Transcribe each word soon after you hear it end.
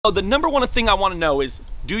The number one thing I want to know is,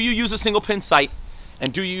 do you use a single pin sight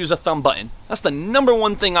and do you use a thumb button? That's the number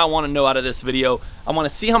one thing I want to know out of this video. I want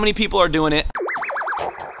to see how many people are doing it.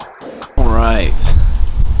 All right.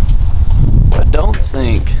 I don't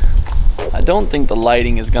think the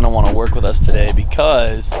lighting is going to want to work with us today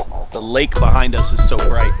because the lake behind us is so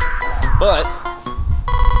bright. But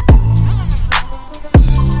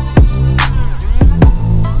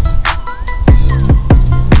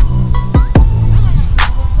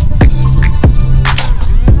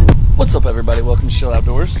what's up, everybody? Welcome to Shield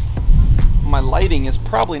Outdoors. My lighting is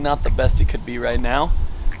probably not the best it could be right now.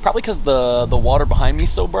 Probably because the water behind me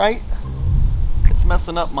is so bright. It's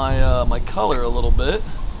messing up my my color a little bit.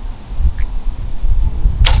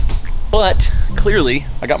 But clearly,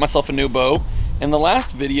 I got myself a new bow. In the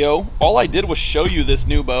last video, all I did was show you this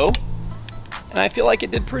new bow, and I feel like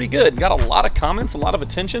it did pretty good. Got a lot of comments, a lot of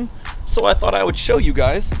attention, so I thought I would show you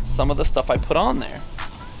guys some of the stuff I put on there.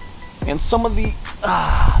 And some of the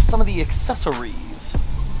accessories.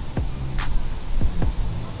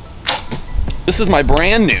 This is my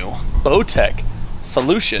brand new Bowtech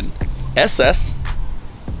Solution SS,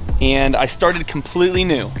 and I started completely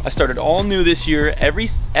new. I started all new this year.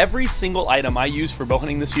 Every single item I use for bow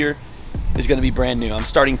hunting this year is going to be brand new. I'm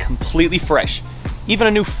starting completely fresh. Even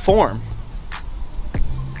a new form.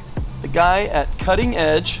 The guy at Cutting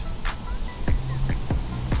Edge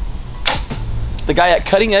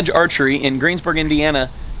Archery in Greensburg, Indiana,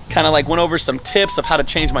 kind of like went over some tips of how to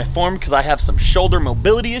change my form because I have some shoulder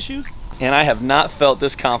mobility issues and I have not felt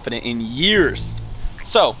this confident in years.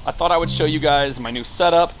 So I thought I would show you guys my new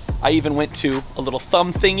setup. I even went to a little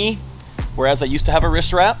thumb thingy, whereas I used to have a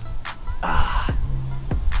wrist wrap.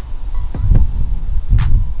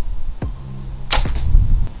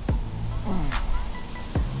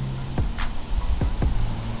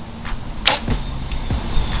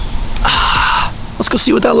 Let's go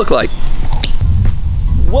see what that looked like.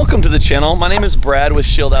 Welcome to the channel. My name is Brad with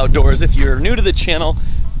Shield Outdoors. If you're new to the channel,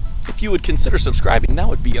 if you would consider subscribing, that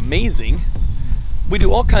would be amazing. We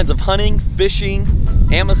do all kinds of hunting, fishing,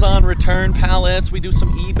 Amazon return pallets. We do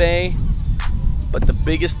some eBay. But the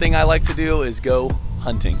biggest thing I like to do is go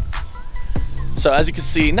hunting. So as you can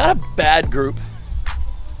see, not a bad group.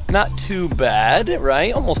 Not too bad,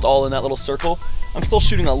 right? Almost all in that little circle. I'm still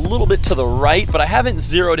shooting a little bit to the right, but I haven't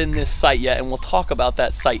zeroed in this sight yet, and we'll talk about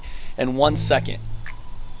that sight in 1 second.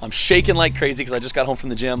 I'm shaking like crazy because I just got home from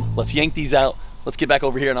the gym. Let's yank these out. Let's get back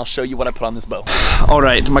over here and I'll show you what I put on this bow. All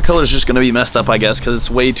right, my color's just gonna be messed up, I guess, because it's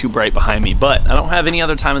way too bright behind me, but I don't have any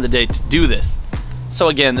other time of the day to do this. So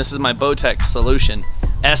again, this is my Bowtech Solution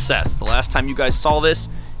SS. The last time you guys saw this,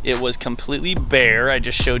 it was completely bare. I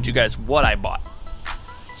just showed you guys what I bought.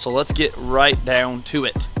 So let's get right down to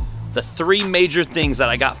it. The three major things that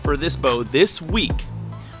I got for this bow this week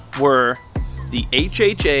were the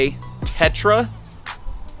HHA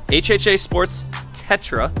Sports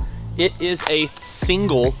Tetra. It is a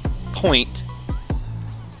single point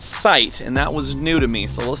sight, and that was new to me.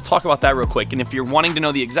 So let's talk about that real quick. And if you're wanting to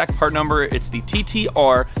know the exact part number, it's the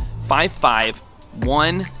TTR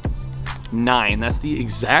 5519. That's the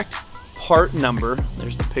exact part number.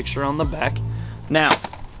 There's the picture on the back. Now,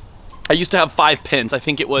 I used to have 5 pins. I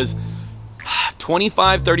think it was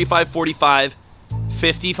 25, 35, 45,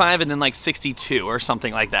 55, and then like 62 or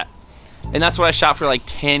something like that. And that's what I shot for like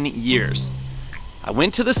 10 years. I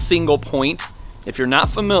went to the single point. If you're not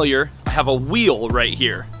familiar, I have a wheel right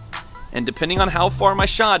here. And depending on how far my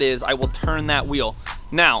shot is, I will turn that wheel.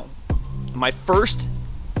 Now, my first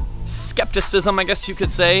skepticism, I guess you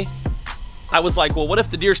could say, I was like, well, what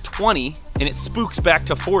if the deer's 20 and it spooks back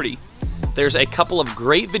to 40? There's a couple of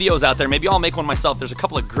great videos out there. Maybe I'll make one myself. There's a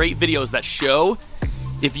couple of great videos that show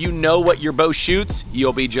if you know what your bow shoots,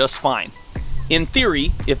 you'll be just fine. In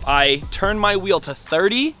theory, if I turn my wheel to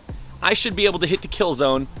 30, I should be able to hit the kill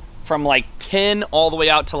zone from like 10 all the way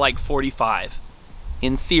out to like 45.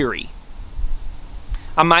 In theory.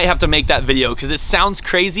 I might have to make that video because it sounds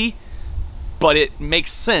crazy, but it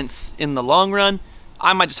makes sense in the long run.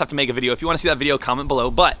 I might just have to make a video. If you want to see that video, comment below.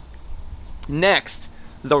 But next,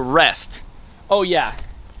 the rest. Oh yeah,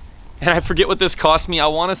 and I forget what this cost me. I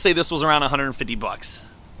want to say this was around 150 bucks.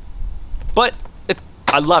 But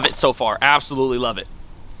I love it so far. Absolutely love it.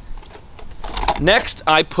 Next,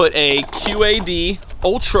 I put a QAD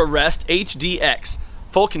Ultra Rest HDX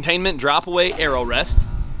full containment drop away arrow rest.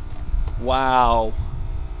 Wow,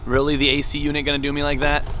 really, the AC unit gonna do me like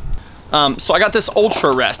that? So I got this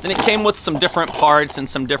Ultra Rest, and it came with some different parts and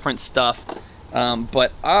some different stuff.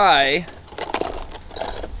 But I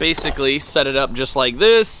basically set it up just like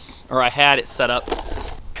this, or I had it set up.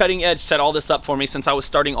 Cutting Edge set all this up for me since I was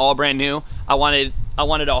starting all brand new. I wanted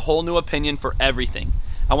a whole new opinion for everything.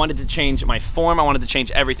 I wanted to change my form. I wanted to change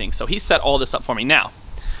everything. So he set all this up for me. Now,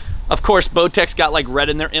 of course, Bowtech got like red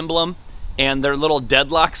in their emblem and their little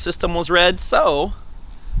deadlock system was red. So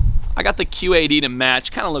I got the QAD to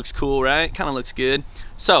match. Kind of looks cool, right? Kind of looks good.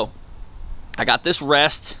 So I got this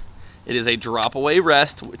rest. It is a drop away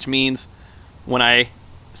rest, which means when I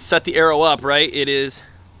set the arrow up, right,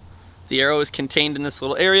 the arrow is contained in this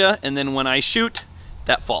little area, and then when I shoot,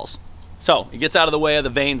 that falls. So it gets out of the way of the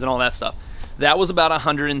vanes and all that stuff. That was about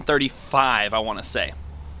 135, I want to say.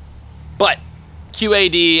 But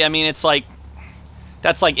QAD, I mean, it's like,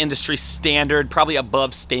 that's like industry standard, probably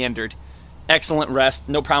above standard. Excellent rest,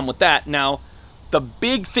 no problem with that. Now, the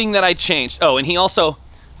big thing that I changed, oh, and he also,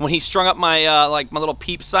 when he strung up my like my little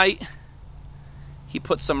peep sight, he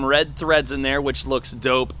put some red threads in there, which looks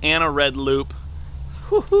dope, and a red loop.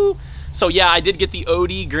 Woohoo! So yeah, I did get the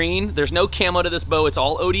OD green. There's no camo to this bow, it's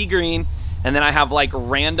all OD green. And then I have like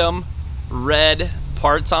random red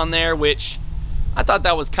parts on there, which I thought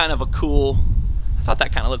that was kind of a cool, I thought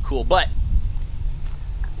that kind of looked cool. But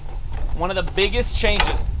one of the biggest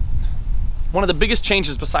changes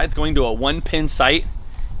besides going to a 1-pin sight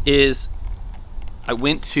is I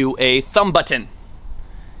went to a thumb button.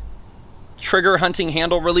 Trigger hunting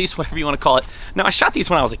handle release, whatever you want to call it. Now, I shot these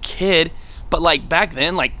when I was a kid, but like back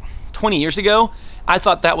then, like 20 years ago, I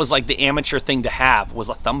thought that was like the amateur thing to have, was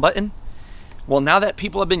a thumb button. Well, now that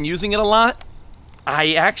people have been using it a lot,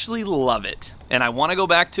 I actually love it. And I wanted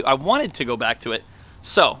to go back to it.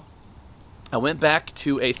 So I went back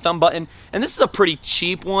to a thumb button, and this is a pretty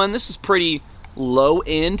cheap one. This is pretty low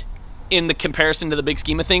end in the comparison to the big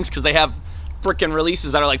scheme of things, because they have freaking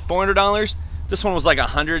releases that are like $400. This one was like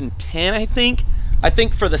 110, I think. I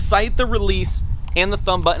think for the sight, the release, and the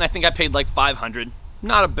thumb button, I think I paid like 500.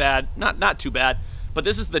 Not a bad, not too bad. But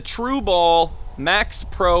this is the TrueBall Max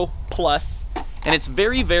Pro Plus, and it's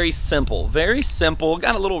very, very simple. Very simple,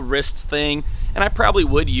 got a little wrist thing, and I probably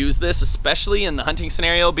would use this, especially in the hunting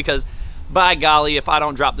scenario, because by golly, if I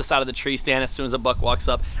don't drop this out of the tree stand as soon as a buck walks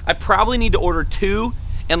up, I probably need to order 2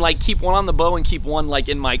 and like keep one on the bow and keep one like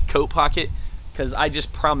in my coat pocket, because I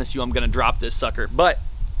just promise you I'm gonna drop this sucker. But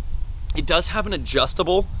it does have an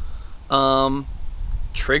adjustable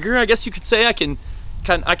trigger, I guess you could say. I can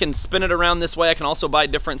spin it around this way. I can also buy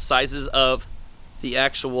different sizes of the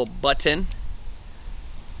actual button.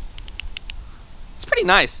 It's pretty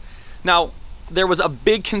nice. Now, there was a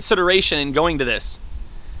big consideration in going to this.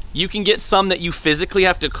 You can get some that you physically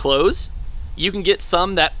have to close. You can get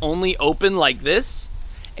some that only open like this.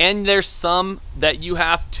 And there's some that you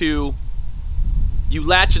latch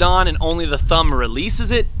it on and only the thumb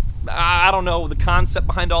releases it. I don't know the concept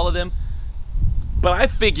behind all of them. But I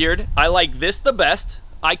figured I like this the best.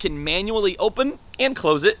 I can manually open and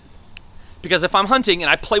close it, because if I'm hunting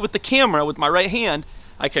and I play with the camera with my right hand,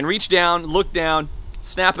 I can reach down, look down,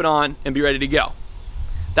 snap it on, and be ready to go.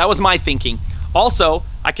 That was my thinking. Also,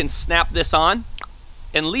 I can snap this on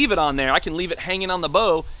and leave it on there. I can leave it hanging on the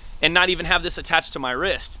bow and not even have this attached to my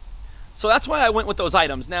wrist. So that's why I went with those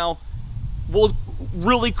items. Now,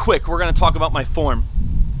 really quick, we're gonna talk about my form.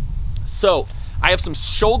 So, I have some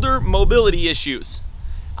shoulder mobility issues.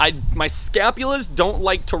 My scapulas don't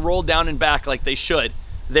like to roll down and back like they should.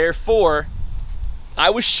 Therefore, I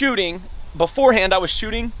was shooting, beforehand I was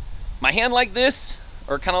shooting my hand like this,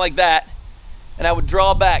 or kind of like that, and I would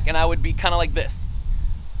draw back and I would be kind of like this.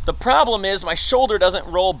 The problem is my shoulder doesn't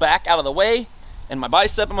roll back out of the way, and my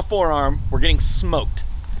bicep and my forearm were getting smoked.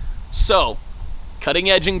 So, Cutting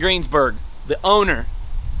Edge in Greensburg, the owner,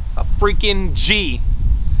 a freaking G,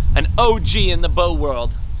 an OG in the bow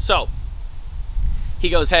world. So, he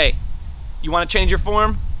goes, hey, you want to change your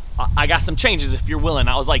form? I got some changes if you're willing.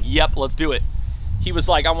 I was like, yep, let's do it. He was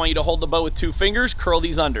like, I want you to hold the bow with 2 fingers, curl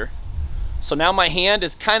these under. So now my hand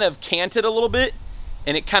is kind of canted a little bit,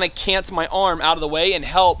 and it kind of cants my arm out of the way and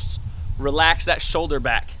helps relax that shoulder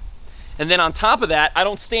back. And then on top of that, I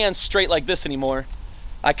don't stand straight like this anymore.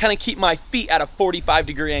 I kind of keep my feet at a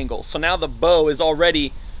 45-degree angle. So now the bow is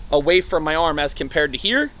already away from my arm as compared to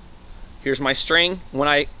here. Here's my string when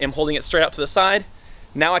I am holding it straight out to the side.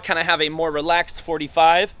 Now I kind of have a more relaxed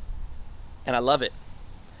 45, and I love it.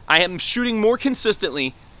 I am shooting more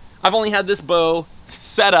consistently. I've only had this bow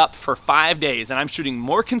set up for 5 days, and I'm shooting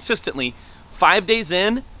more consistently 5 days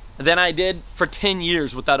in than I did for 10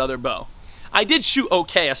 years with that other bow. I did shoot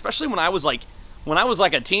okay, especially when I was like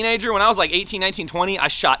a teenager. When I was like 18, 19, 20, I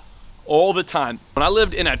shot all the time. When I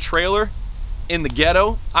lived in a trailer in the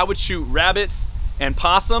ghetto, I would shoot rabbits and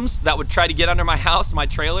possums that would try to get under my house, my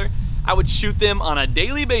trailer. I would shoot them on a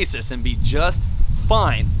daily basis and be just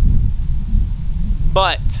fine.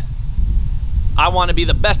 But I want to be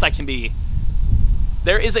the best I can be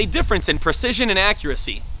There is a difference in precision and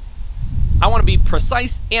accuracy. I want to be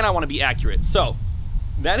precise and I want to be accurate. So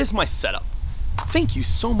that is my setup. Thank you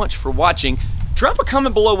so much for watching. Drop a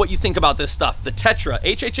comment below what you think about this stuff. The Tetra,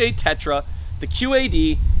 HHA Tetra, the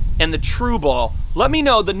QAD, and the True Ball. Let me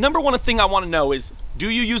know. The number one thing I want to know is, do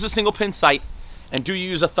you use a single pin sight and do you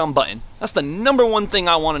use a thumb button? That's the number one thing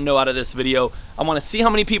I want to know out of this video. I want to see how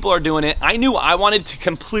many people are doing it. I knew I wanted to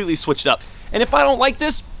completely switch it up. And if I don't like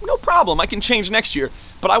this, no problem. I can change next year.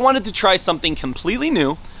 But I wanted to try something completely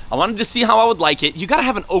new. I wanted to see how I would like it. You got to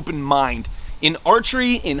have an open mind. In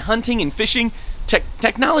archery, in hunting, in fishing,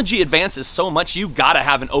 technology advances so much, you got to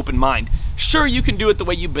have an open mind. Sure, you can do it the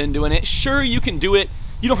way you've been doing it. Sure, you can do it.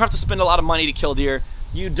 You don't have to spend a lot of money to kill deer.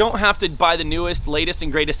 You don't have to buy the newest, latest,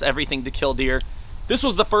 and greatest everything to kill deer. This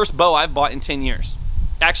was the first bow I've bought in 10 years.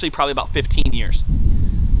 Actually, probably about 15 years.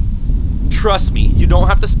 Trust me, you don't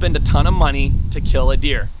have to spend a ton of money to kill a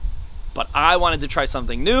deer. But I wanted to try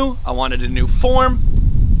something new. I wanted a new form.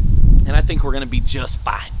 And I think we're gonna be just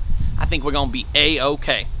fine. I think we're gonna be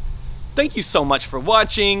A-okay. Thank you so much for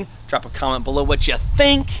watching. Drop a comment below what you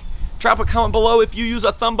think. Drop a comment below if you use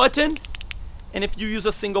a thumb button and if you use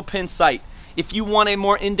a single pin sight. If you want a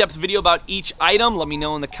more in-depth video about each item, let me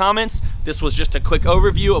know in the comments. This was just a quick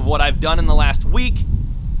overview of what I've done in the last week.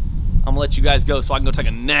 I'm gonna let you guys go so I can go take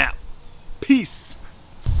a nap. Peace.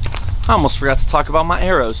 I almost forgot to talk about my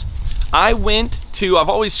arrows. I've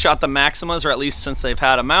always shot the Maximas, or at least since they've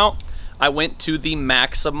had them out. I went to the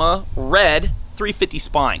Maxima Red 350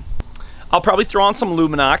 spine. I'll probably throw on some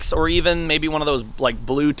Luminox or even maybe one of those like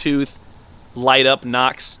Bluetooth light up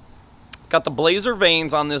Nox. Got the Blazer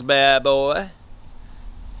vanes on this bad boy.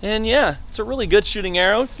 And yeah, it's a really good shooting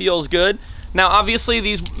arrow. Feels good. Now obviously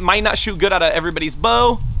these might not shoot good out of everybody's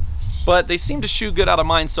bow, but they seem to shoot good out of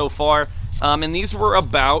mine so far. And these were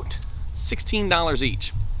about $16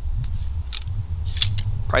 each.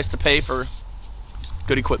 Price to pay for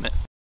good equipment.